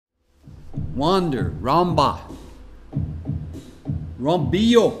wander, ramba,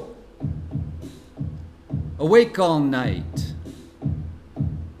 rombio, awake all night,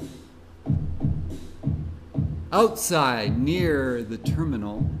 outside near the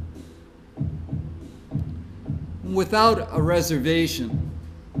terminal, without a reservation,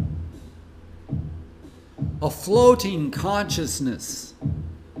 a floating consciousness,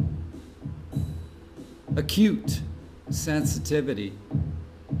 acute sensitivity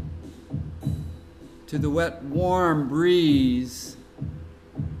to the wet, warm breeze,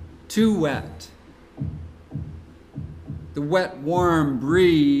 too wet. The wet, warm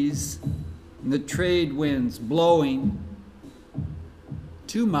breeze and the trade winds blowing,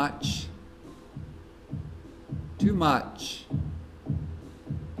 too much, too much.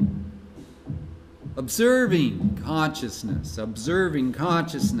 Observing consciousness,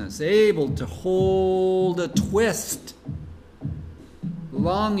 able to hold a twist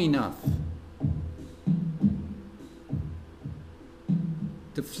long enough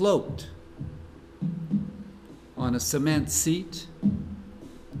to float on a cement seat,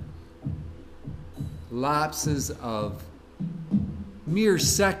 lapses of mere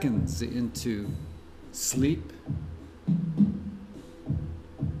seconds into sleep,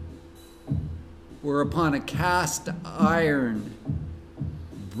 or upon a cast iron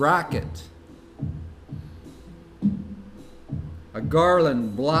bracket, a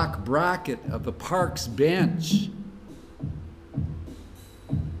garland black bracket of the park's bench,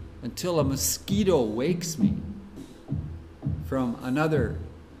 until a mosquito wakes me from another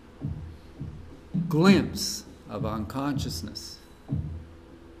glimpse of unconsciousness.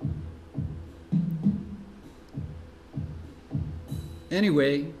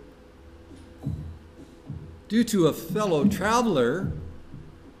 Anyway, due to a fellow traveler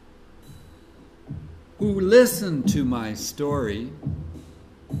who listened to my story,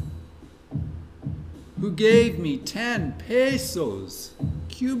 who gave me 10 pesos,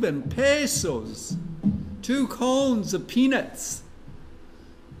 Cuban pesos, 2 cones of peanuts,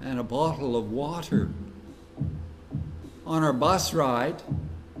 and a bottle of water on our bus ride,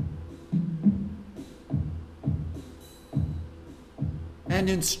 and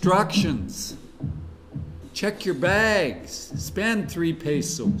instructions. Check your bags, spend 3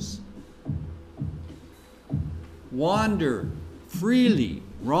 pesos. Wander freely,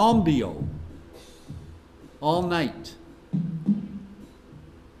 rombio, all night.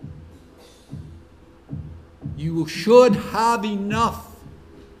 You should have enough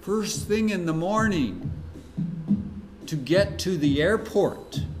first thing in the morning to get to the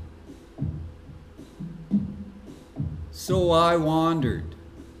airport. So I wandered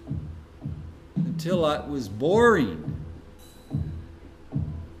until it was boring.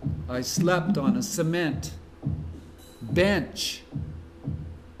 I slept on a cement bench,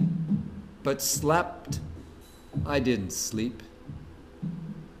 but slept. I didn't sleep.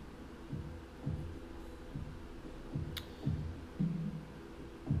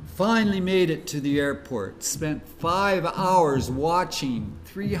 Finally made it to the airport, spent 5 hours watching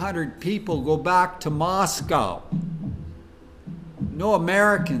 300 people go back to Moscow. No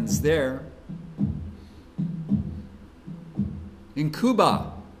Americans there. In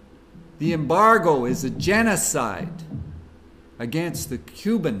Cuba, the embargo is a genocide against the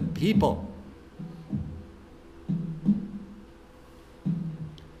Cuban people.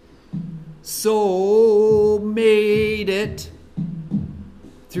 So made it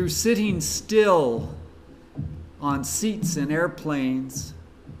through sitting still on seats in airplanes,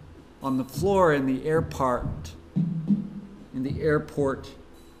 on the floor in the airport,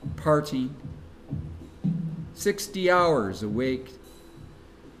 partying, 60 hours awake,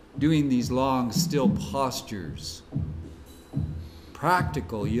 doing these long, still postures,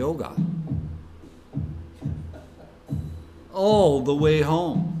 practical yoga, all the way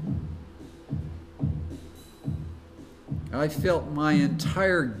home. I felt my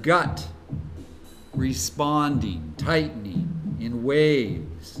entire gut responding, tightening in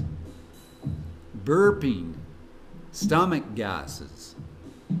waves, burping, stomach gases,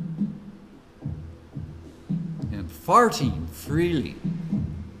 and farting freely.